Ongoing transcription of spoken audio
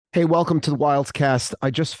Hey, welcome to the Wildscast.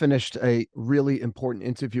 I just finished a really important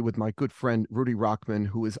interview with my good friend Rudy Rochman,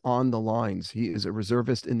 who is on the lines. He is a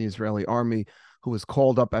reservist in the Israeli army who was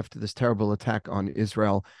called up after this terrible attack on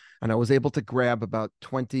Israel. And I was able to grab about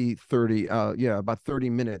 20, 30, about 30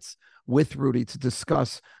 minutes with Rudy to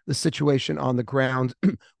discuss the situation on the ground.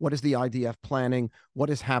 What is the IDF planning? What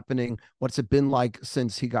is happening? What's it been like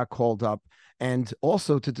since he got called up? And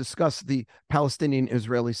also to discuss the Palestinian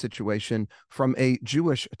Israeli situation from a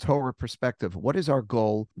Jewish Torah perspective. What is our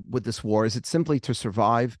goal with this war? Is it simply to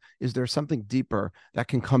survive? Is there something deeper that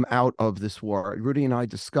can come out of this war? Rudy and I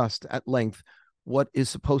discussed at length what is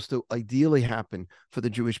supposed to ideally happen for the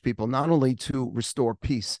Jewish people, not only to restore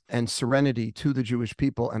peace and serenity to the Jewish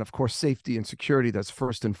people, and of course, safety and security, that's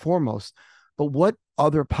first and foremost, but what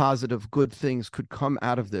other positive, good things could come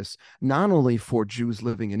out of this, not only for Jews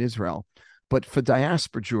living in Israel, but for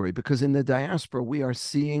diaspora Jewry, because in the diaspora, we are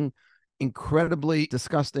seeing incredibly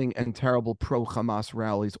disgusting and terrible pro-Hamas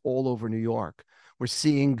rallies all over New York. We're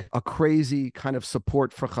seeing a crazy kind of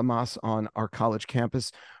support for Hamas on our college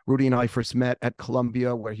campus. Rudy and I first met at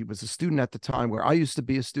Columbia, where he was a student at the time, where I used to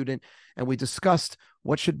be a student, and we discussed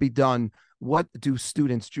what should be done. What do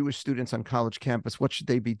students, Jewish students on college campus, what should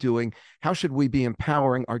they be doing? How should we be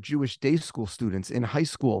empowering our Jewish day school students in high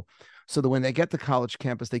school so that when they get to college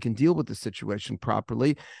campus, they can deal with the situation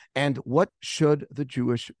properly? And what should the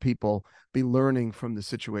Jewish people be learning from the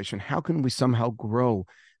situation? How can we somehow grow,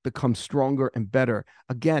 become stronger and better?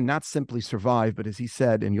 Again, not simply survive, but as he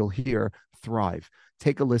said, and you'll hear, thrive.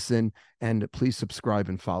 Take a listen and please subscribe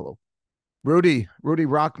and follow. Rudy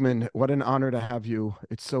Rochman, what an honor to have you.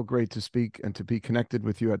 It's so great to speak and to be connected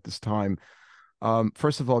with you at this time.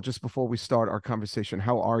 First of all, just before we start our conversation,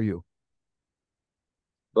 how are you?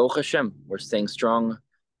 Baruch Hashem, we're staying strong.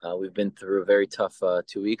 We've been through a very tough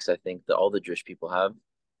 2 weeks. I think that all the Jewish people have,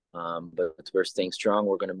 but we're staying strong.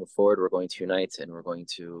 We're going to move forward. We're going to unite, and we're going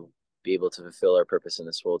to be able to fulfill our purpose in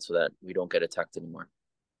this world so that we don't get attacked anymore.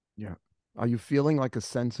 Yeah. Are you feeling like a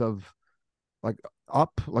sense of like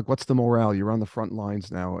up? Like what's the morale? You're on the front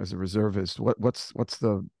lines now as a reservist. What's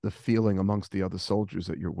the feeling amongst the other soldiers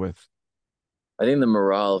that you're with? I think the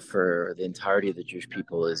morale for the entirety of the Jewish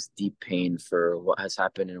people is deep pain for what has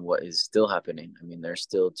happened and what is still happening. I mean, there's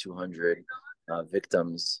still 200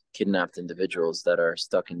 victims, kidnapped individuals that are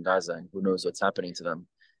stuck in Gaza, and who knows what's happening to them.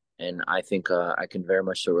 And I think I can very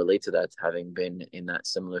much so relate to that, having been in that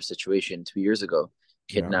similar situation 2 years ago,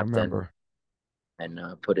 Yeah, I kidnapped remember. and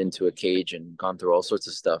put into a cage and gone through all sorts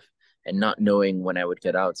of stuff, and not knowing when I would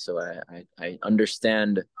get out. So I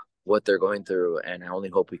understand what they're going through, and I only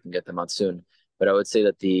hope we can get them out soon. But I would say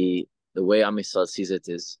that the way Am Yisrael sees it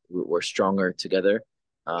is we're stronger together.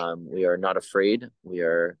 We are not afraid. We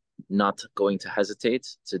are not going to hesitate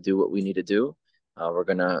to do what we need to do. We're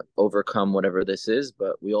going to overcome whatever this is,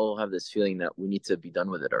 but we all have this feeling that we need to be done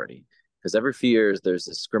with it already. Because every few years, there's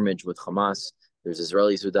a scrimmage with Hamas. There's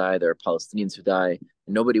Israelis who die. There are Palestinians who die.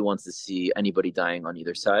 And nobody wants to see anybody dying on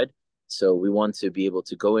either side. So we want to be able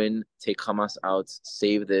to go in, take Hamas out,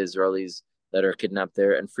 save the Israelis that are kidnapped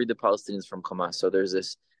there, and free the Palestinians from Hamas. So there's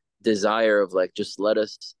this desire of like, just let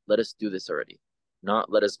us do this already.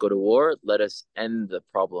 Not let us go to war. Let us end the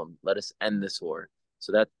problem. Let us end this war.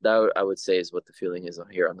 So that I would say is what the feeling is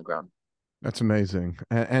here on the ground. That's amazing.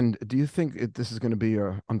 And do you think this is going to be,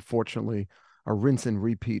 unfortunately, a rinse and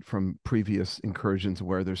repeat from previous incursions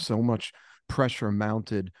where there's so much pressure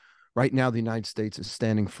mounted? Right now, the United States is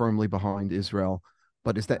standing firmly behind Israel.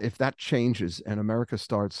 But is that if that changes and America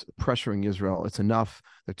starts pressuring Israel, it's enough.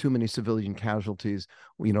 There are too many civilian casualties.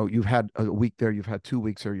 You know, you've had a week there, you've had 2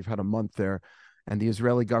 weeks there, you've had a month there, and the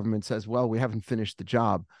Israeli government says, "Well, we haven't finished the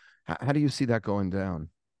job." How do you see that going down?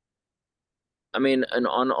 I mean, in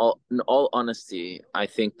all honesty, I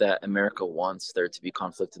think that America wants there to be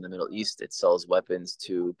conflict in the Middle East. It sells weapons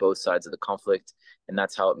to both sides of the conflict, and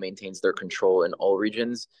that's how it maintains their control in all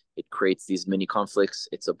regions. It creates these mini conflicts.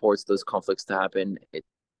 It supports those conflicts to happen. It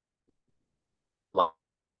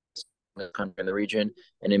country in the region,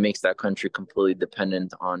 and it makes that country completely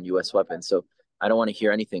dependent on U.S. weapons. So I don't want to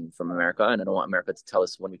hear anything from America, and I don't want America to tell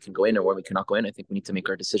us when we can go in or when we cannot go in. I think we need to make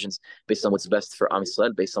our decisions based on what's best for Am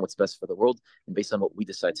Yisrael, based on what's best for the world, and based on what we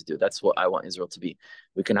decide to do. That's what I want Israel to be.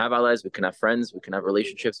 We can have allies, we can have friends, we can have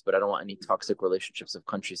relationships, but I don't want any toxic relationships of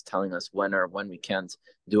countries telling us when we can't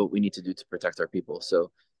do what we need to do to protect our people.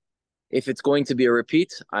 So if it's going to be a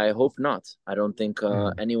repeat, I hope not. I don't think Yeah.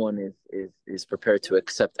 anyone is prepared to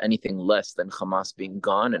accept anything less than Hamas being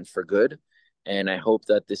gone and for good. And I hope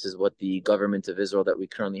that this is what the government of Israel that we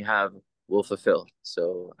currently have will fulfill.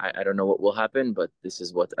 So I don't know what will happen, but this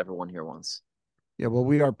is what everyone here wants. Yeah, well,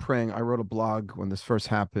 we are praying. I wrote a blog when this first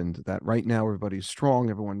happened that right now everybody's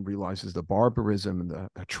strong. Everyone realizes the barbarism and the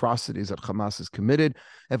atrocities that Hamas has committed.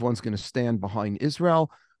 Everyone's going to stand behind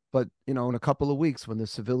Israel. But, in a couple of weeks, when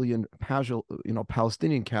the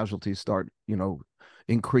Palestinian casualties start,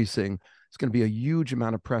 increasing, it's going to be a huge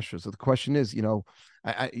amount of pressure. So the question is, you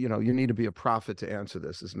need to be a prophet to answer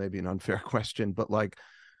this. This may be an unfair question, but like,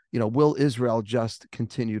 will Israel just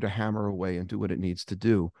continue to hammer away and do what it needs to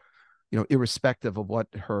do? Irrespective of what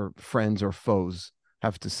her friends or foes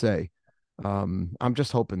have to say. I'm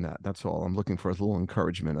just hoping that. That's all. I'm looking for a little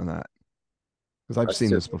encouragement on that because I've Us seen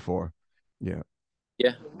too. this before. Yeah,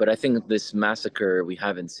 Yeah, but I think this massacre we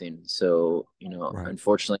haven't seen. So, right.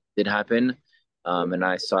 unfortunately, it did happen. And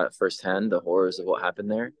I saw it firsthand, the horrors of what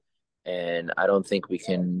happened there. And I don't think we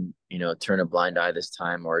can, turn a blind eye this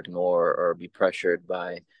time or ignore or be pressured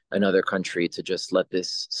by another country to just let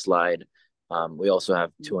this slide. We also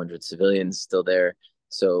have 200 civilians still there.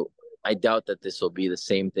 So I doubt that this will be the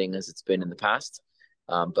same thing as it's been in the past.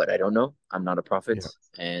 But I don't know. I'm not a prophet.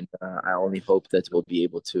 Yeah. And I only hope that we'll be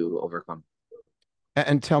able to overcome.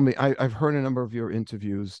 And tell me, I've heard a number of your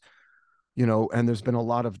interviews, and there's been a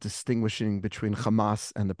lot of distinguishing between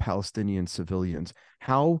Hamas and the Palestinian civilians.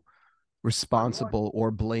 How responsible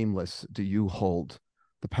or blameless do you hold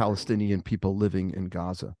the Palestinian people living in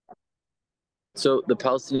Gaza? So the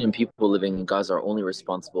Palestinian people living in Gaza are only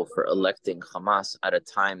responsible for electing Hamas at a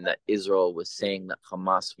time that Israel was saying that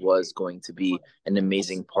Hamas was going to be an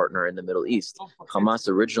amazing partner in the Middle East. Hamas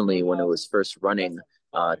originally, when it was first running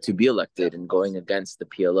to be elected and going against the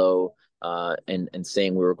PLO and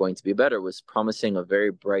saying we were going to be better, was promising a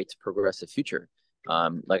very bright, progressive future.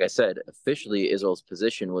 Like I said, officially Israel's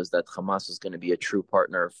position was that Hamas was going to be a true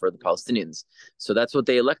partner for the Palestinians. So that's what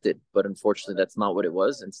they elected. But unfortunately, that's not what it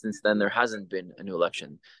was. And since then, there hasn't been a new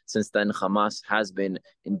election. Since then, Hamas has been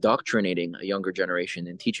indoctrinating a younger generation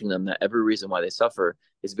and teaching them that every reason why they suffer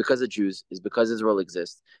is because of Jews, is because Israel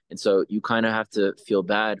exists. And so you kind of have to feel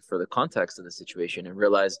bad for the context of the situation and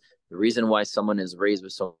realize the reason why someone is raised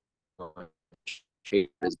with so much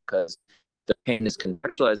hate is because their pain is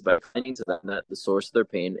contextualized by finding to them that the source of their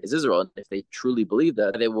pain is Israel. And if they truly believe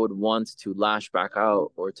that, they would want to lash back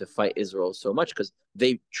out or to fight Israel so much because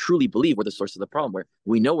they truly believe we're the source of the problem, where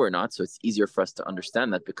we know we're not. So it's easier for us to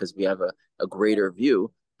understand that because we have a greater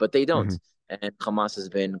view, but they don't. Mm-hmm. And Hamas has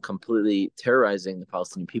been completely terrorizing the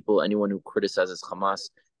Palestinian people. Anyone who criticizes Hamas,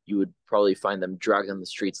 you would probably find them dragged on the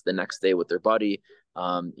streets the next day with their body.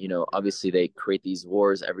 Obviously they create these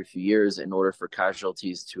wars every few years in order for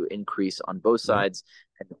casualties to increase on both Yeah. sides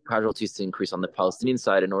and casualties to increase on the Palestinian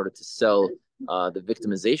side in order to sell the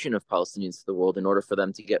victimization of Palestinians to the world in order for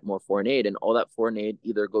them to get more foreign aid. And all that foreign aid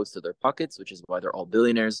either goes to their pockets, which is why they're all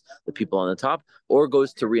billionaires, the people on the top, or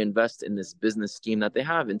goes to reinvest in this business scheme that they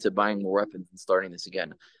have into buying more weapons and starting this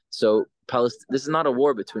again. So this is not a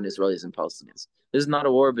war between Israelis and Palestinians. This is not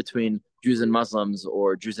a war between Jews and Muslims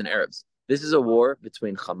or Jews and Arabs. This is a war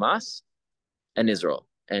between Hamas and Israel.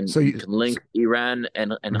 And So you can link Iran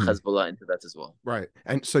and mhm. Hezbollah into that as well. Right.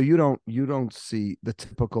 And so you don't see the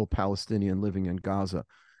typical Palestinian living in Gaza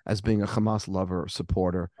as being a Hamas lover or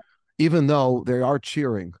supporter, even though they are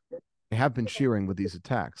cheering. They have been cheering with these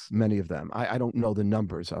attacks, many of them. I don't know the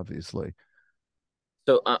numbers, obviously.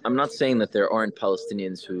 So I'm not saying that there aren't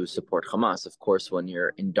Palestinians who support Hamas. Of course, when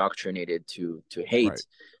you're indoctrinated to Right. hate,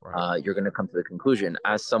 Right. you're going to come to the conclusion.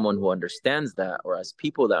 As someone who understands that, or as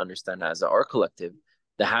people that understand that, as our collective,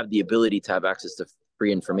 that have the ability to have access to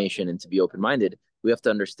free information and to be open-minded, we have to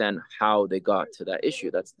understand how they got to that issue.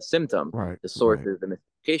 That's the symptom. Right. The source Right. is the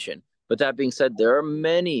mystification. But that being said, there are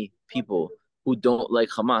many people who don't like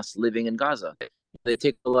Hamas living in Gaza. They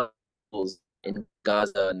take a lot of in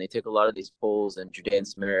Gaza, and they take a lot of these polls in Judea and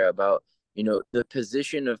Samaria about, the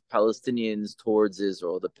position of Palestinians towards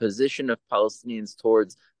Israel, the position of Palestinians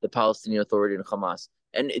towards the Palestinian Authority and Hamas.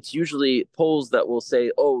 And it's usually polls that will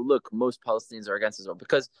say, oh, look, most Palestinians are against Israel,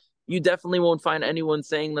 because you definitely won't find anyone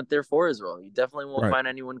saying that they're for Israel. You definitely won't Right. find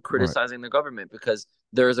anyone Right. criticizing the government because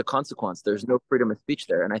there is a consequence. There's no freedom of speech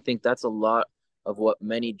there. And I think that's a lot of what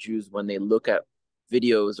many Jews, when they look at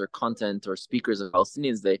videos or content or speakers of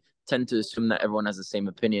Palestinians, they tend to assume that everyone has the same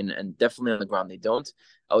opinion, and definitely on the ground they don't.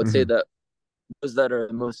 I would say Mm-hmm. that those that are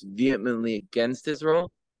most vehemently against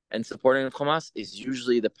Israel and supporting Hamas is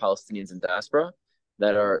usually the Palestinians in diaspora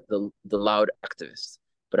that are the loud activists.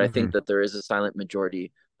 But I Mm-hmm. think that there is a silent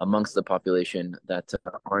majority amongst the population that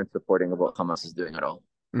aren't supporting of what Hamas is doing at all.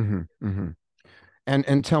 Mm-hmm. Mm-hmm.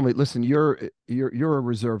 And tell me, listen, you're a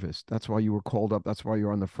reservist. That's why you were called up. That's why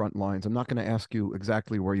you're on the front lines. I'm not going to ask you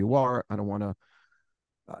exactly where you are. I don't want to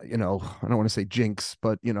I don't want to say jinx,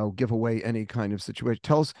 but, give away any kind of situation.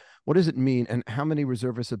 Tell us, what does it mean, and how many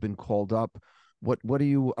reservists have been called up? What are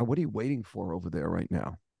you waiting for over there right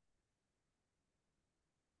now?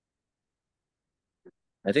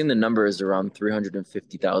 I think the number is around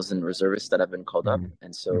 350,000 reservists that have been called up. Mhm,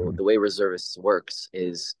 And so mhm, the way reservists works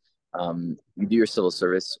is you do your civil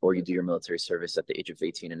service or you do your military service at the age of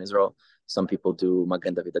 18 in Israel. Some people do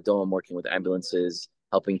Magen David Adom, working with ambulances,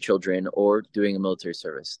 helping children, or doing a military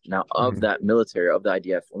service. Now, of mhm, that military, of the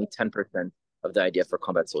IDF, only 10% of the IDF are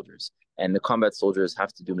combat soldiers. And the combat soldiers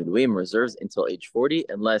have to do Miluim reserves until age 40,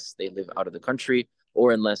 unless they live out of the country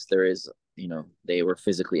or unless there is they were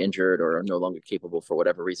physically injured or are no longer capable for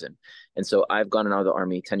whatever reason. And so I've gotten out of the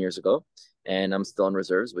army 10 years ago and I'm still in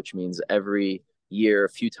reserves, which means every year, a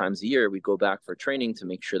few times a year, we go back for training to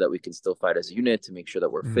make sure that we can still fight as a unit, to make sure that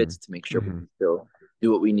we're fit, mhm, to make sure we mhm. can still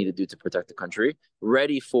do what we need to do to protect the country,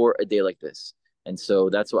 ready for a day like this. And so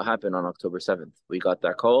that's what happened on October 7th. We got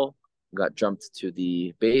that call, got jumped to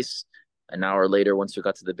the base. An hour later, once we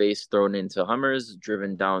got to the base, thrown into Hummers,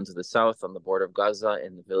 driven down to the south on the border of Gaza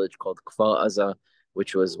in the village called Kfar Aza,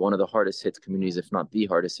 which was one of the hardest hit communities, if not the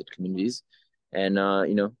hardest hit communities. And,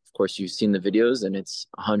 of course, you've seen the videos, and it's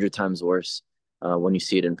 100 times worse when you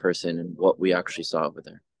see it in person and what we actually saw over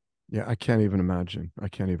there. Yeah, I can't even imagine. I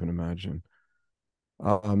can't even imagine.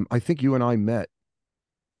 I think you and I met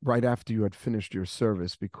right after you had finished your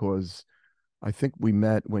service, because I think we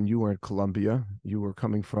met when you were at Columbia. You were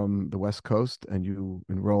coming from the West Coast and you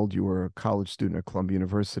enrolled. You were a college student at Columbia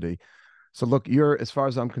University. So look, as far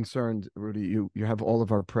as I'm concerned, Rudy, you have all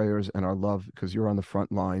of our prayers and our love, because you're on the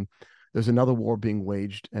front line. There's another war being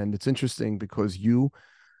waged, and it's interesting because you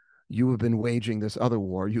have been waging this other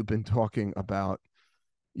war. You've been talking about,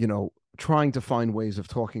 trying to find ways of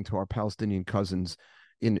talking to our Palestinian cousins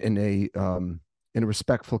in a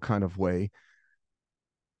respectful kind of way.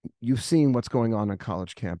 You've seen what's going on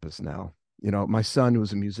college campus now. My son,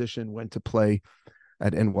 who's a musician, went to play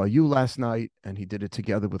at NYU last night, and he did it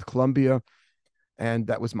together with Columbia, and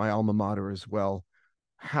that was my alma mater as well.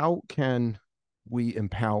 How can we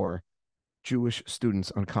empower Jewish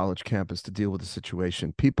students on college campus to deal with the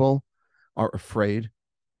situation? People are afraid,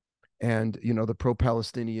 and the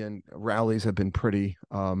pro-Palestinian rallies have been pretty.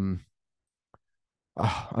 I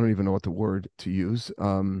don't even know what the word to use.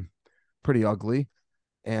 Pretty ugly.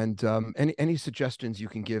 And any suggestions you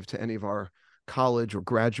can give to any of our college or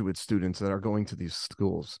graduate students that are going to these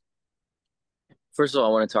schools? First of all,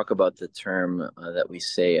 I want to talk about the term that we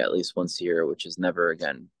say at least once a year, which is never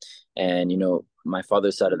again. And, my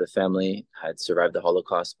father's side of the family had survived the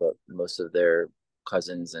Holocaust, but most of their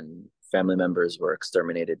cousins and family members were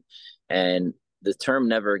exterminated. And the term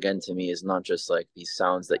never again to me is not just like these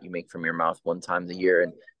sounds that you make from your mouth one time a year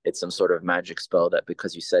and it's some sort of magic spell that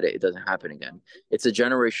because you said it, it doesn't happen again. It's a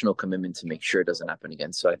generational commitment to make sure it doesn't happen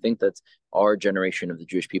again. So I think that our generation of the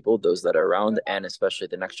Jewish people, those that are around, and especially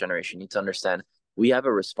the next generation, need to understand we have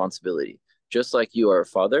a responsibility. Just like you are a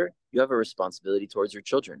father, you have a responsibility towards your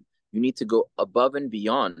children. You need to go above and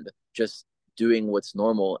beyond just doing what's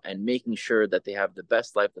normal and making sure that they have the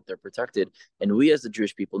best life, that they're protected. And we as the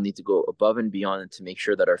Jewish people need to go above and beyond to make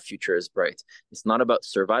sure that our future is bright. It's not about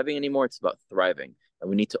surviving anymore, it's about thriving. And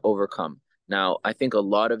we need to overcome. Now, I think a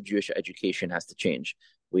lot of Jewish education has to change.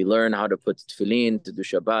 We learn how to put tefillin, to do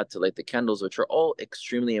Shabbat, to light the candles, which are all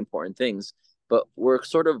extremely important things, but we're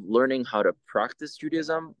sort of learning how to practice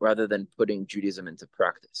Judaism rather than putting Judaism into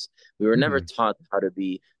practice. We were never Mhm. taught how to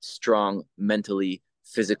be strong mentally,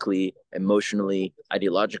 physically, emotionally,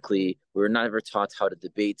 ideologically. We were never taught how to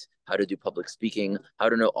debate, how to do public speaking, how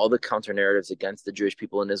to know all the counter narratives against the Jewish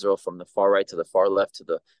people in Israel, from the far right to the far left, to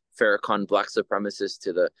the Farrakhan black supremacists,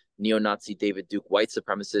 to the neo-Nazi David Duke white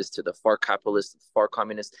supremacists, to the far capitalist, far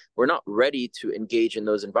communist. We're not ready to engage in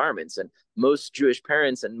those environments. And most Jewish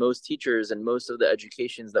parents and most teachers and most of the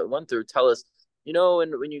educations that we went through tell us,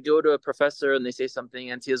 and when you go to a professor and they say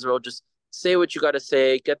something anti-Israel, just say what you got to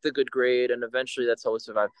say, get the good grade, and eventually that's how we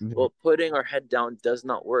survive. Yeah. Well, putting our head down does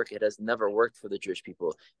not work. It has never worked for the Jewish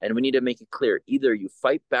people. And we need to make it clear, either you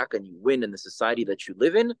fight back and you win in the society that you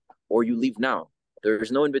live in, or you leave now.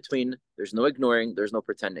 There's no in between. There's no ignoring. There's no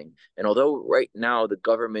pretending. And although right now the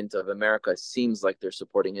government of America seems like they're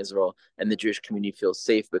supporting Israel and the Jewish community feels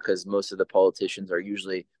safe because most of the politicians are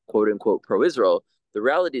usually quote unquote pro-Israel, the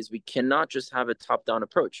reality is we cannot just have a top-down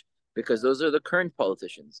approach because those are the current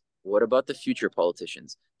politicians. What about the future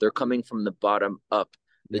politicians? They're coming from the bottom up.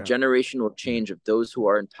 The Yeah. generational Yeah. change of those who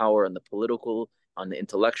are in power on the political, on the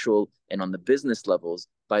intellectual, and on the business levels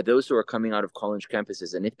by those who are coming out of college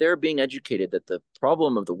campuses. And if they're being educated that the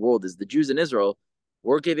problem of the world is the Jews in Israel,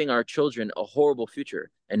 we're giving our children a horrible future.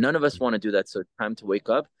 And none of us want to do that. So it's time to wake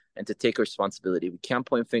up and to take responsibility. We can't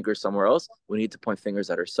point fingers somewhere else. We need to point fingers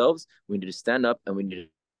at ourselves. We need to stand up and we need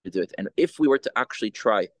to do it. And if we were to actually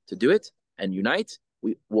try to do it and unite,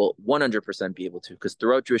 we will 100% be able to. Because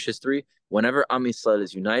throughout Jewish history, whenever Am Yisrael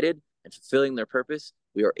is united and fulfilling their purpose,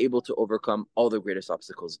 we are able to overcome all the greatest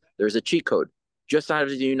obstacles. There's a cheat code. Just have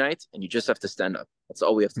to unite and you just have to stand up. That's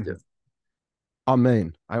all we have to do.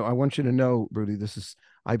 Amen. I want you to know, Rudy,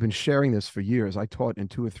 I've been sharing this for years. I taught in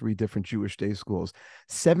 2 or 3 different Jewish day schools.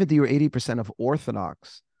 70 or 80% of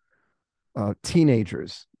Orthodox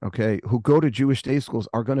teenagers, okay, who go to Jewish day schools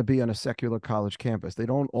are going to be on a secular college campus. They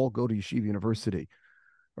don't all go to Yeshiva University,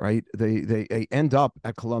 right? They end up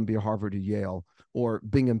at Columbia, Harvard, or Yale, or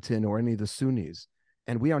Binghamton, or any of the SUNYs.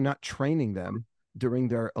 And we are not training them during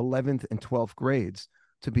their 11th and 12th grades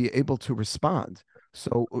to be able to respond.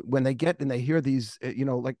 So when they get and they hear these,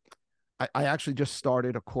 like I actually just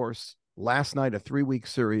started a course last night, a 3-week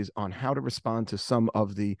series on how to respond to some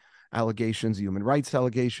of the allegations, human rights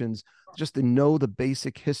allegations, just to know the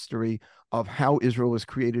basic history of how Israel was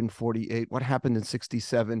created in 48, what happened in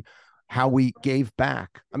 67, how we gave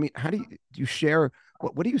back. I mean, how do you share,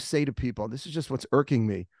 what do you say to people? This is just what's irking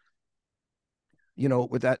me,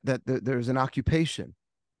 with that there's an occupation,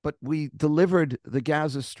 but we delivered the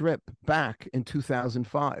Gaza Strip back in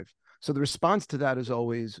 2005. So the response to that is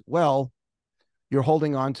always, well, you're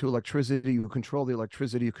holding on to electricity, you control the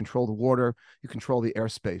electricity, you control the water, you control the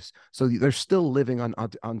airspace. So they're still living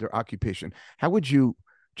under occupation. How would you,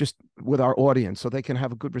 just with our audience, so they can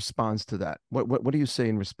have a good response to that? What do you say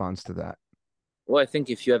in response to that? Well, I think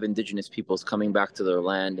if you have indigenous peoples coming back to their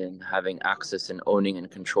land and having access and owning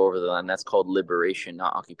and control over the land, that's called liberation,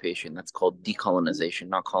 not occupation. That's called decolonization,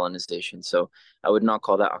 not colonization. So I would not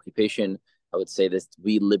call that occupation. I would say that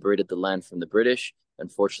we liberated the land from the British.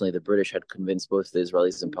 Unfortunately, the British had convinced both the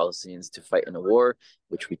Israelis and Palestinians to fight in a war,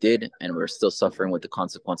 which we did, and we're still suffering with the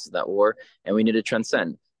consequences of that war, and we need to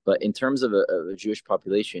transcend. But in terms of a Jewish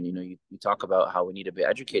population, you talk about how we need to be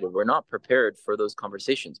educated. We're not prepared for those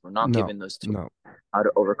conversations. We're not given those tools how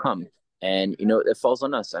to overcome. And, it falls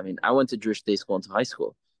on us. I mean, I went to Jewish day school into high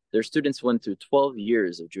school. Their students went through 12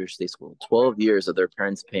 years of Jewish day school, 12 years of their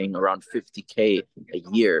parents paying around $50K a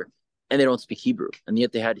year, and they don't speak Hebrew. And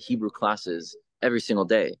yet they had Hebrew classes every single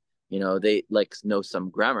day. They know some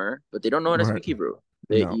grammar, but they don't know how to speak Hebrew.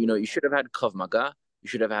 You should have had Kav Maga. You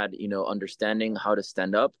should have had, understanding how to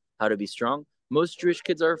stand up, how to be strong. Most Jewish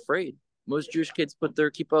kids are afraid. Most Jewish kids put their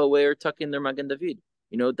kippah away or tuck in their Magen David.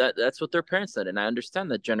 That's what their parents said. And I understand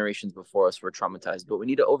that generations before us were traumatized, but we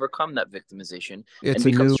need to overcome that victimization and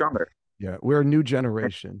become stronger. Yeah, we're a new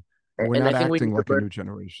generation. We're not acting like a new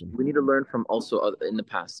generation. We need to learn from also in the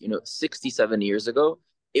past. 67 years ago,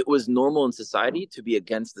 it was normal in society to be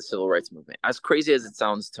against the civil rights movement. As crazy as it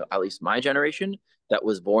sounds to at least my generation, that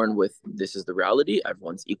was born with, this is the reality,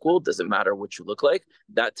 everyone's equal, doesn't matter what you look like.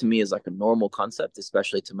 That to me is like a normal concept,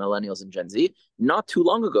 especially to millennials and Gen Z. Not too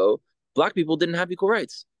long ago, Black people didn't have equal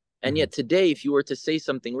rights. And yet today, if you were to say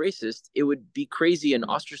something racist, it would be crazy and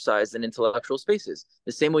ostracized in intellectual spaces.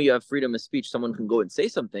 The same way you have freedom of speech, someone can go and say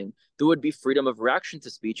something, there would be freedom of reaction to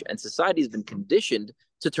speech, and society has been conditioned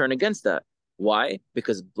to turn against that. Why?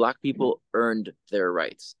 Because Black people earned their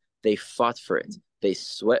rights. They fought for it. They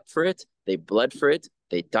sweat for it. They bled for it.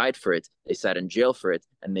 They died for it. They sat in jail for it,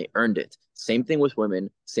 and they earned it. Same thing with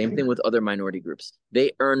women. Same thing with other minority groups.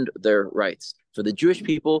 They earned their rights. For the Jewish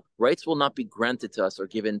people, rights will not be granted to us or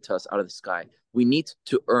given to us out of the sky. We need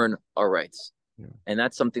to earn our rights. Yeah. And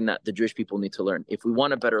that's something that the Jewish people need to learn. If we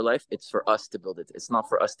want a better life, it's for us to build it. It's not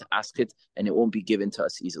for us to ask it, and it won't be given to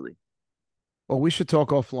us easily. Well, we should talk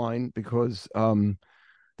offline because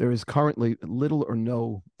there is currently little or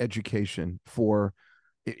no education for,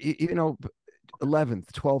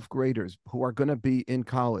 11th, 12th graders who are going to be in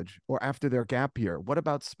college or after their gap year. What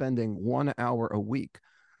about spending 1 hour a week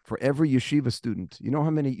for every yeshiva student? You know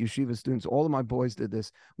how many yeshiva students, all of my boys did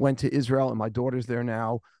this, went to Israel, and my daughter's there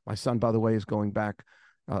now. My son, by the way, is going back.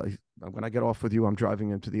 When I get off with you, I'm driving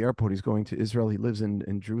him to the airport. He's going to Israel. He lives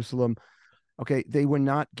in Jerusalem. Okay, they were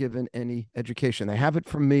not given any education. They have it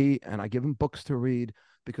from me, and I give them books to read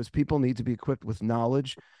because people need to be equipped with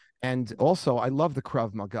knowledge. And also, I love the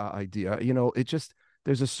Krav Maga idea.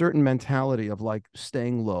 There's a certain mentality of like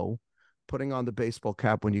staying low, putting on the baseball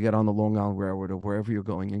cap when you get on the Long Island Railroad or wherever you're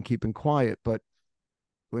going, and keeping quiet. But,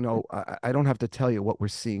 I don't have to tell you what we're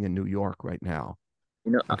seeing in New York right now.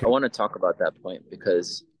 Okay. I want to talk about that point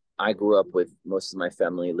because I grew up with most of my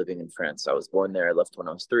family living in France. I was born there. I left when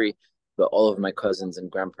I was 3. But all of my cousins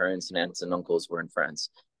and grandparents and aunts and uncles were in France.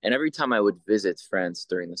 And every time I would visit France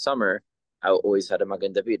during the summer, I always had a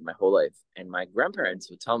Magen David my whole life. And my grandparents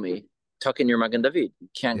would tell me, tuck in your Magen David. You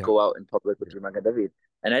can't Yeah. go out in public with your Magen David.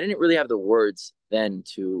 And I didn't really have the words then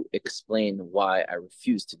to explain why I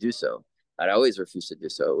refused to do so. I'd always refused to do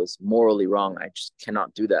so. It was morally wrong. I just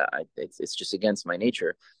cannot do that. It's just against my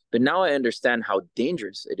nature. But now I understand how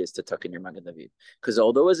dangerous it is to tuck in your Magen David. Because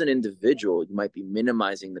although as an individual, you might be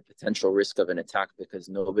minimizing the potential risk of an attack because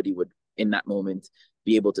nobody would, in that moment,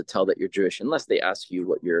 be able to tell that you're Jewish unless they ask you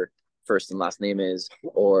what your first and last name is,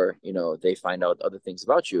 or they find out other things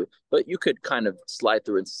about you. But you could kind of slide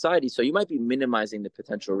through in society, so you might be minimizing the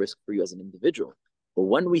potential risk for you as an individual. But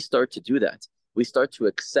when we start to do that, we start to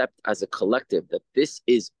accept as a collective that this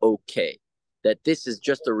is okay, that this is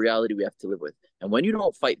just a reality we have to live with. And when you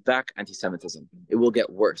don't fight back anti-Semitism, it will get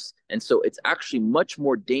worse. And so it's actually much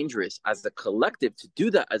more dangerous as a collective to do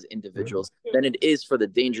that as individuals than it is for the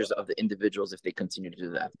dangers of the individuals if they continue to do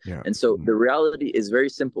that. Yeah. And so the reality is very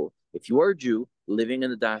simple. If you are a Jew living in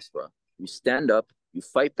the diaspora, you stand up, you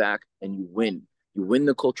fight back, and you win. You win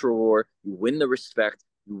the cultural war, you win the respect,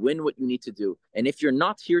 you win what you need to do. And if you're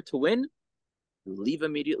not here to win, you leave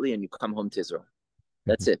immediately and you come home to Israel.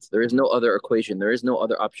 That's it. There is no other equation. There is no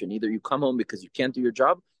other option. Either you come home because you can't do your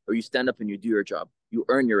job, or you stand up and you do your job. You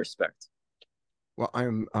earn your respect. Well,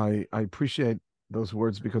 I appreciate those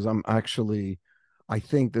words because I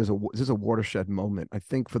think this is a watershed moment. I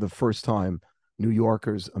think for the first time, New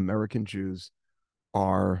Yorkers, American Jews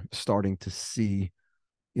are starting to see,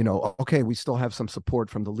 okay, we still have some support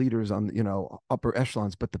from the leaders on, upper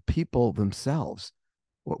echelons, but the people themselves,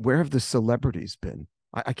 where have the celebrities been?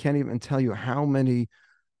 I can't even tell you how many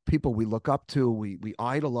people we look up to, we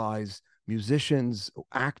idolize, musicians,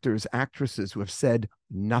 actors, actresses who have said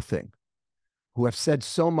nothing, who have said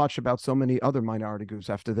so much about so many other minority groups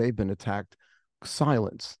after they've been attacked.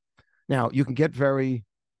 Silence. Now you can get very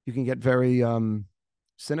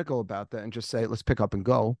cynical about that and just say, let's pick up and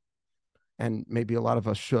go. And maybe a lot of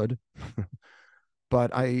us should.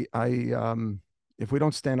 But if we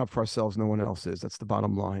don't stand up for ourselves, no one else is. That's the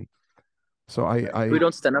bottom line. So If we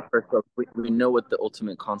don't stand up for ourselves, we know what the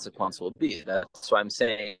ultimate consequence will be. That's why I'm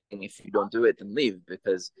saying if you don't do it, then leave.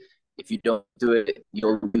 Because if you don't do it,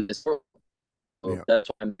 you'll lose this world. Yeah. That's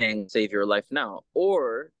why I'm saying save your life now.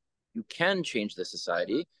 Or you can change the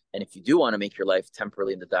society. And if you do want to make your life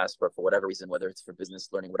temporarily in the diaspora for whatever reason, whether it's for business,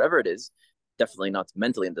 learning, whatever it is, definitely not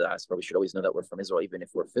mentally in the diaspora. We should always know that we're from Israel, even if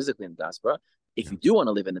we're physically in the diaspora. If you do want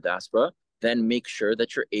to live in the diaspora, then make sure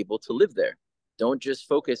that you're able to live there. Don't just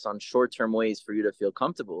focus on short-term ways for you to feel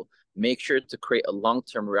comfortable. Make sure to create a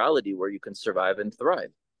long-term reality where you can survive and thrive.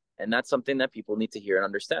 And that's something that people need to hear and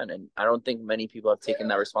understand. And I don't think many people have taken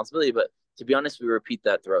that responsibility, but to be honest, we repeat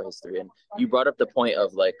that throughout history. And you brought up the point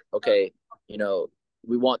of like, okay,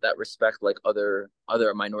 we want that respect like other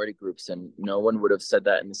minority groups. And no one would have said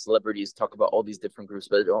that. And the celebrities talk about all these different groups,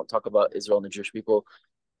 but they don't talk about Israel and the Jewish people.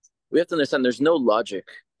 We have to understand there's no logic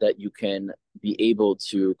that you can be able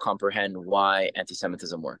to comprehend why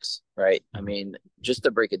anti-Semitism works, right? I mean, just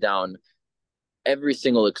to break it down, every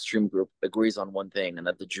single extreme group agrees on one thing, and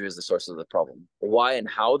that the Jew is the source of the problem. Why and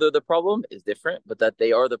how they're the problem is different, but that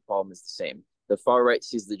they are the problem is the same. The far right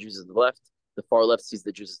sees the Jews as the left. The far left sees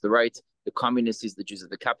the Jews as the right. The communist sees the Jews as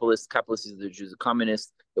the capitalist. Capitalist sees the Jews as the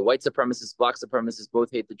communists. The white supremacists, black supremacists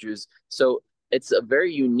both hate the Jews. So it's a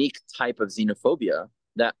very unique type of xenophobia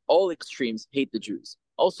that all extremes hate the Jews.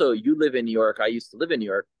 Also, you live in New York. I used to live in New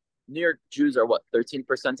York. New York Jews are what,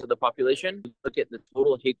 13% of the population? Look at the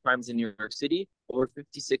total hate crimes in New York City. Over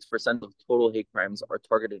 56% of total hate crimes are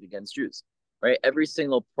targeted against Jews, right? Every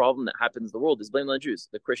single problem that happens in the world is blamed on the Jews.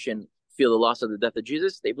 The Christian feel the loss of the death of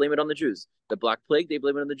Jesus, they blame it on the Jews. The Black Plague, they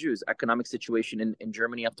blame it on the Jews. Economic situation in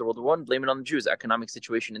Germany after World War I, blame it on the Jews. Economic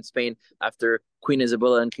situation in Spain after Queen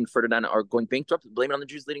Isabella and King Ferdinand are going bankrupt, blame it on the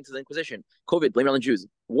Jews, leading to the Inquisition. COVID, blame it on the Jews.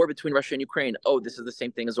 War between Russia and Ukraine, oh, this is the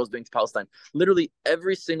same thing Israel's doing to Palestine. Literally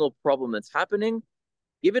every single problem that's happening,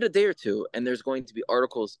 give it a day or two, and there's going to be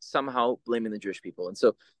articles somehow blaming the Jewish people. And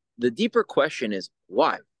so the deeper question is,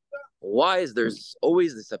 why? Why is there's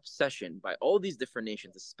always this obsession by all these different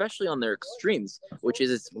nations, especially on their extremes, which is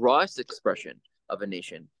its rawest expression of a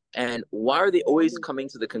nation? And why are they always coming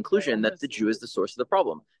to the conclusion that the Jew is the source of the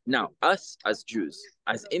problem? Now, us as Jews,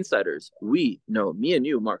 as insiders, we know, me and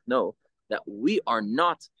you, Mark, know that we are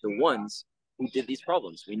not the ones who did these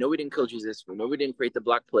problems. We know we didn't kill Jesus. We know we didn't create the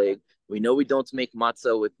Black Plague. We know we don't make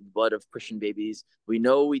matzah with blood of Christian babies. We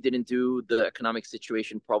know we didn't do the economic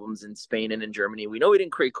situation problems in Spain and in Germany. We know we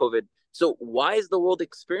didn't create COVID. So why is the world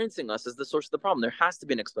experiencing us as the source of the problem? There has to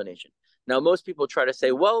be an explanation. Now, most people try to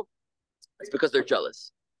say, well, it's because they're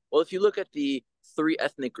jealous. Well, if you look at the three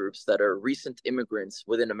ethnic groups that are recent immigrants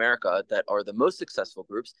within America that are the most successful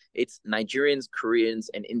groups, it's Nigerians, Koreans,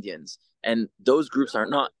 and Indians. And those groups are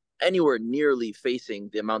not anywhere nearly facing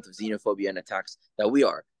the amount of xenophobia and attacks that we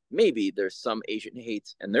are. Maybe there's some Asian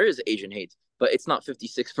hate, and there is Asian hate, but it's not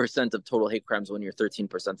 56% of total hate crimes when you're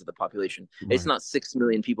 13% of the population. Right. It's not 6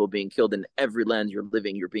 million people being killed in every land you're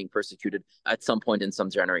living. You're being persecuted at some point in some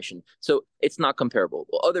generation. So it's not comparable.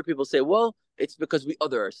 Well, other people say, well, it's because we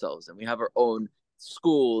other ourselves and we have our own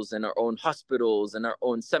schools and our own hospitals and our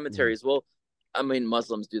own cemeteries. Well, I mean,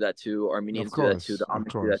 Muslims do that too. Armenians do that too. The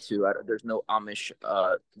Amish do that too. There's no Amish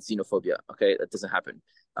xenophobia. Okay, that doesn't happen.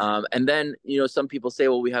 And then, some people say,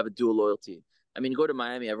 well, we have a dual loyalty. I mean, go to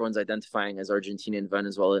Miami, everyone's identifying as Argentinian,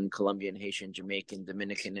 Venezuelan, Colombian, Haitian, Jamaican,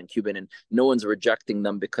 Dominican, and Cuban, and no one's rejecting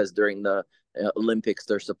them because during the Olympics,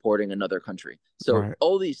 they're supporting another country. So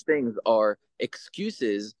all these things are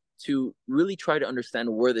excuses to really try to understand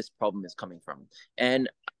where this problem is coming from. And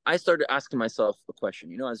I started asking myself a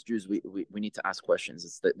question. As Jews, we need to ask questions.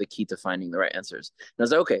 It's the key to finding the right answers. And I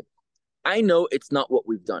was like, okay, I know it's not what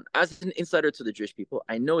we've done. As an insider to the Jewish people,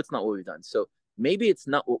 I know it's not what we've done. So maybe it's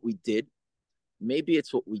not what we did. Maybe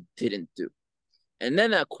it's what we didn't do. And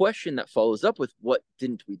then that question that follows up with what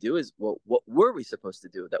didn't we do is, well, what were we supposed to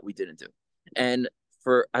do that we didn't do? And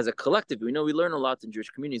as a collective, we learn a lot in Jewish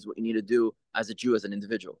communities what you need to do as a Jew, as an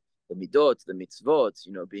individual. The midot, the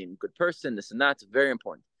mitzvot, being a good person, this and that, very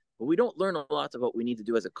important. But we don't learn a lot about what we need to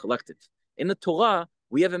do as a collective. In the Torah,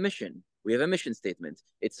 we have a mission. We have a mission statement.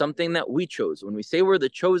 It's something that we chose. When we say we're the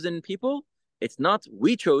chosen people, it's not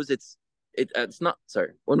we chose,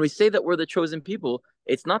 when we say that we're the chosen people,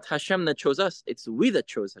 it's not Hashem that chose us. It's we that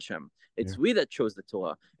chose Hashem. It's we that chose the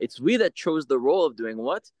Torah. It's we that chose the role of doing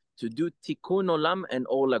what? To do tikkun olam and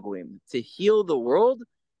ol hagoyim, to heal the world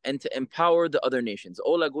and to empower the other nations.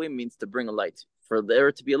 Ol hagoyim means to bring a light. For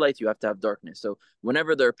there to be a light, you have to have darkness. So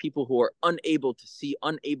whenever there are people who are unable to see,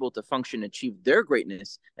 unable to function, achieve their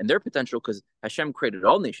greatness and their potential, because Hashem created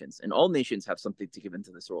all nations, and all nations have something to give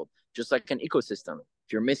into this world, just like an ecosystem.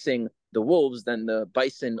 If you're missing the wolves, then the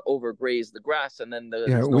bison overgraze the grass, and then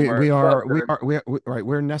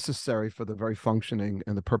we're necessary for the very functioning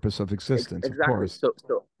and the purpose of existence. Exactly. Of course.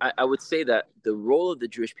 So I would say that the role of the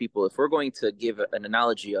Jewish people, if we're going to give an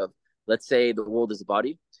analogy of, let's say the world is a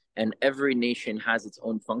body, and every nation has its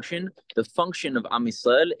own function. The function of Am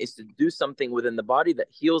Yisrael is to do something within the body that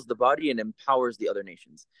heals the body and empowers the other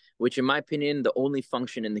nations, which in my opinion, the only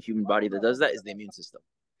function in the human body that does that is the immune system.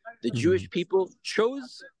 The Jewish people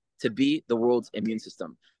chose to be the world's immune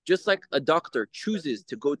system. Just like a doctor chooses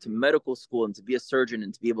to go to medical school and to be a surgeon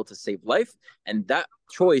and to be able to save life, and that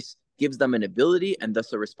choice gives them an ability and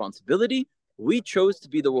thus a responsibility, we chose to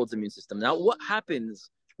be the world's immune system. Now, what happens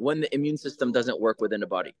when the immune system doesn't work within a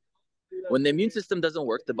body? When the immune system doesn't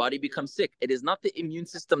work, the body becomes sick. It is not the immune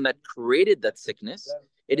system that created that sickness.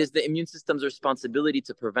 It is the immune system's responsibility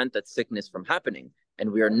to prevent that sickness from happening.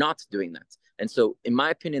 And we are not doing that. And so, in my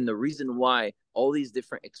opinion, the reason why all these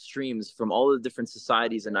different extremes from all the different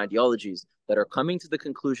societies and ideologies that are coming to the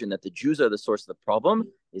conclusion that the Jews are the source of the problem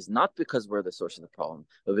is not because we're the source of the problem,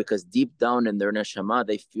 but because deep down in their neshama,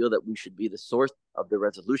 they feel that we should be the source of the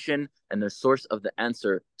resolution and the source of the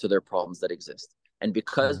answer to their problems that exist. And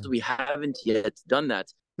because we haven't yet done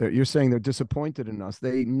that. You're saying they're disappointed in us.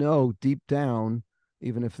 They know deep down,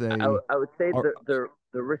 even if they... I would say they're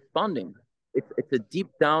responding. It's a deep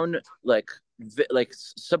down, like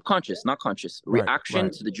subconscious, not conscious,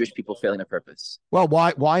 reaction to the Jewish people failing their purpose. Well,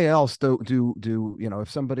 why else do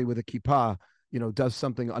if somebody with a kippah, does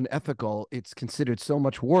something unethical, it's considered so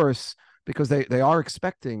much worse because they are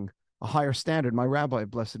expecting a higher standard. My rabbi,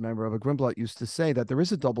 blessed memory of Grimblatt, used to say that there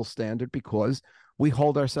is a double standard because we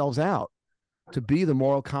hold ourselves out to be the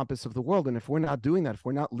moral compass of the world. And if we're not doing that, if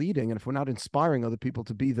we're not leading, and if we're not inspiring other people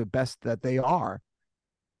to be the best that they are,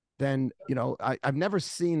 then, I've never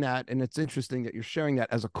seen that. And it's interesting that you're sharing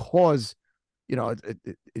that as a cause.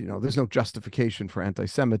 There's no justification for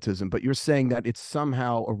anti-Semitism, but you're saying that it's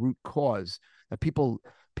somehow a root cause, that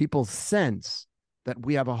people sense that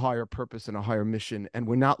we have a higher purpose and a higher mission, and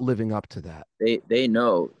we're not living up to that. They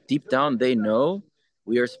know, deep down, they know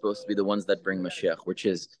we are supposed to be the ones that bring Mashiach, which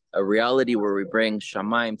is a reality where we bring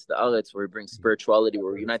Shamayim to the Aretz, where we bring spirituality,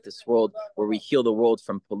 where we unite this world, where we heal the world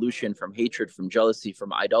from pollution, from hatred, from jealousy,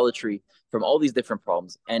 from idolatry, from all these different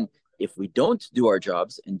problems. And if we don't do our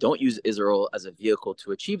jobs and don't use Israel as a vehicle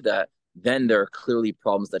to achieve that, then there are clearly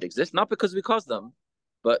problems that exist, not because we caused them,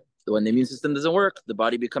 but when the immune system doesn't work, the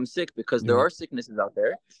body becomes sick because there are sicknesses out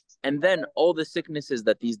there. And then all the sicknesses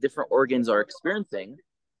that these different organs are experiencing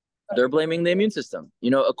they're blaming the immune system.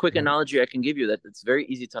 You know, a quick analogy I can give you that it's very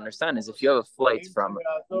easy to understand is if you have a flight from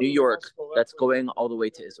New York that's going all the way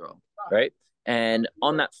to Israel, right? And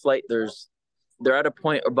on that flight, they're at a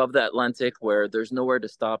point above the Atlantic where there's nowhere to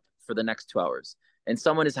stop for the next 2 hours. And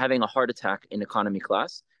someone is having a heart attack in economy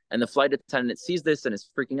class. And the flight attendant sees this and is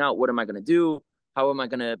freaking out. What am I going to do? How am I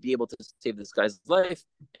going to be able to save this guy's life?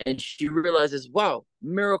 And she realizes, wow,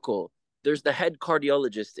 miracle. There's the head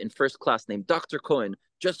cardiologist in first class named Dr. Cohen,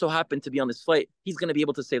 just so happened to be on this flight. He's going to be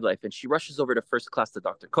able to save life. And she rushes over to first class to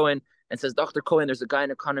Dr. Cohen and says, Dr. Cohen, there's a guy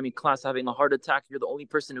in economy class having a heart attack. You're the only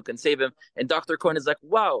person who can save him. And Dr. Cohen is like,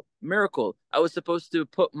 wow, miracle. I was supposed to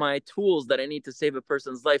put my tools that I need to save a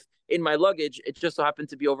person's life in my luggage. It just so happened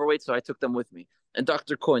to be overweight, so I took them with me. And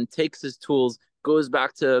Dr. Cohen takes his tools, goes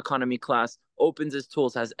back to economy class, opens his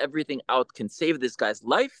tools, has everything out, can save this guy's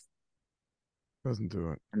life. Doesn't do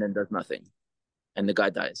it. And then does nothing. And the guy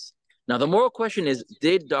dies. Now, the moral question is,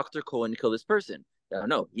 did Dr. Cohen kill this person?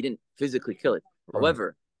 No, he didn't physically kill it. Right.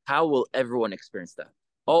 However, how will everyone experience that?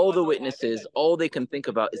 All the witnesses, all they can think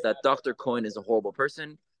about is that Dr. Cohen is a horrible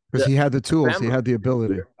person. Because he had the tools, he had the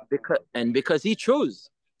ability. Because he chose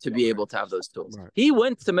to be able to have those tools. Right. He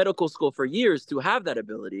went to medical school for years to have that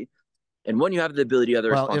ability. And when you have the ability,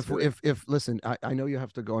 other responsibility. If listen, I know you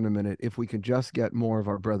have to go in a minute. If we can just get more of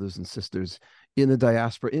our brothers and sisters in the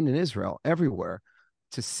diaspora, in Israel, everywhere,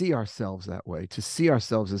 to see ourselves that way, to see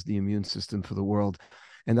ourselves as the immune system for the world,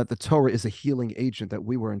 and that the Torah is a healing agent that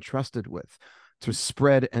we were entrusted with to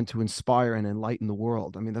spread and to inspire and enlighten the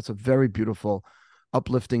world. I mean, that's a very beautiful,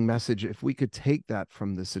 uplifting message. If we could take that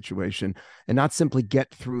from this situation and not simply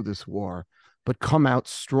get through this war, but come out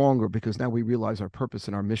stronger because now we realize our purpose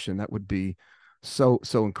and our mission, that would be so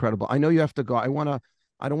incredible. I know you have to go. I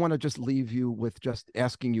don't want to just leave you with just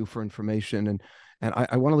asking you for information, and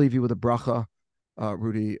I want to leave you with a bracha.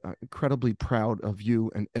 Rudy, incredibly proud of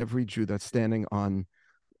you and every Jew that's standing on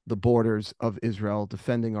the borders of Israel,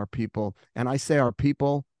 defending our people. And I say our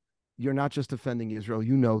people, you're not just defending Israel.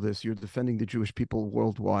 You know this. You're defending the Jewish people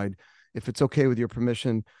worldwide. If it's okay with your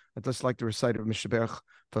permission, I'd just like to recite a Mishaberach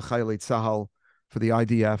for Chayalei Tzahal, for the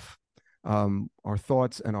IDF. Our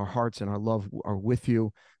thoughts and our hearts and our love are with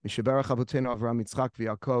you. Mishaberach Avotenu Avraham Yitzchak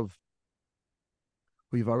v'Yaakov,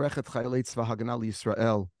 v'yivarech et Chayalei Tzva Hagana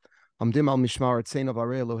Yisrael. Hamdim al mishmar etzeinu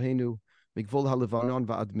v'arei Eloheinu, migvul halevanon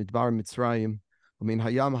v'ad midbar Mitzrayim, u'min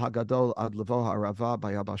hayam hagadol ad levo ha'arava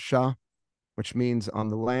b'yabasha, which means on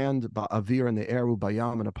the land, ba'avir in the air,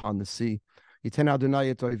 u'bayam, and upon the sea. Yiten Adonai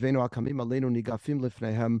et oivenu hakamim aleinu nigafim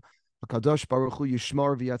lifnehem, HaKadosh Baruch Hu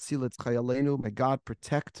yishmor v'yatzil et chayaleinu. May God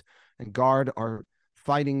protect and guard our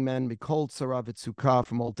fighting men, mikol tzara v'tzukah,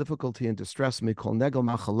 from all difficulty and distress, mikol negel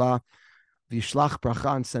machala, v'yishlach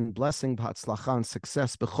bracha, and send blessing, b'hatzlacha, and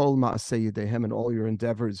success, b'chol ma'aseh yedehem, in all your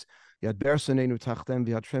endeavors. Yadber sonenu tachtem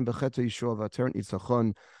v'yatrem b'cheto yishua v'atern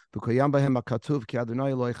itzachon, v'koyam b'hem hakatuv ki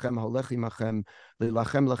Adonai Elohechem holech imachem,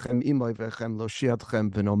 leilachem lachem imoy v'echem lo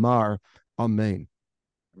shiatchem v'nomar. Amen.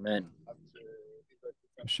 Amen.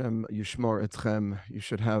 Hashem Yishmor Etchem. You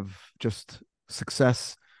should have just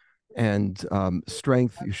success and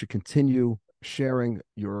strength. You should continue sharing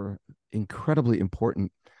your incredibly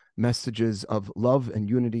important messages of love and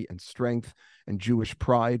unity and strength and Jewish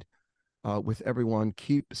pride with everyone.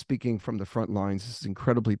 Keep speaking from the front lines. This is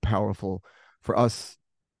incredibly powerful for us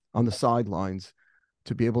on the sidelines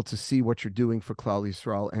to be able to see what you're doing for Klal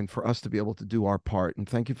Yisrael and for us to be able to do our part. And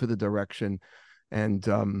thank you for the direction. And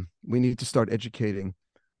we need to start educating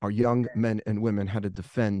our young men and women how to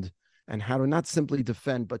defend, and how to not simply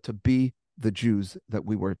defend, but to be the Jews that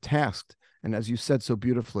we were tasked. And as you said so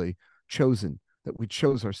beautifully, chosen, that we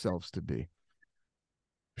chose ourselves to be.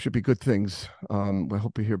 Should be good things. We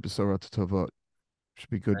hope we hear Besorah Tovot. Should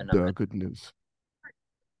be good, good news.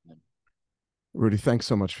 Rudy, thanks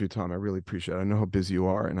so much for your time. I really appreciate it. I know how busy you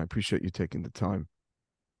are, and I appreciate you taking the time.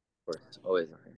 Of course, always.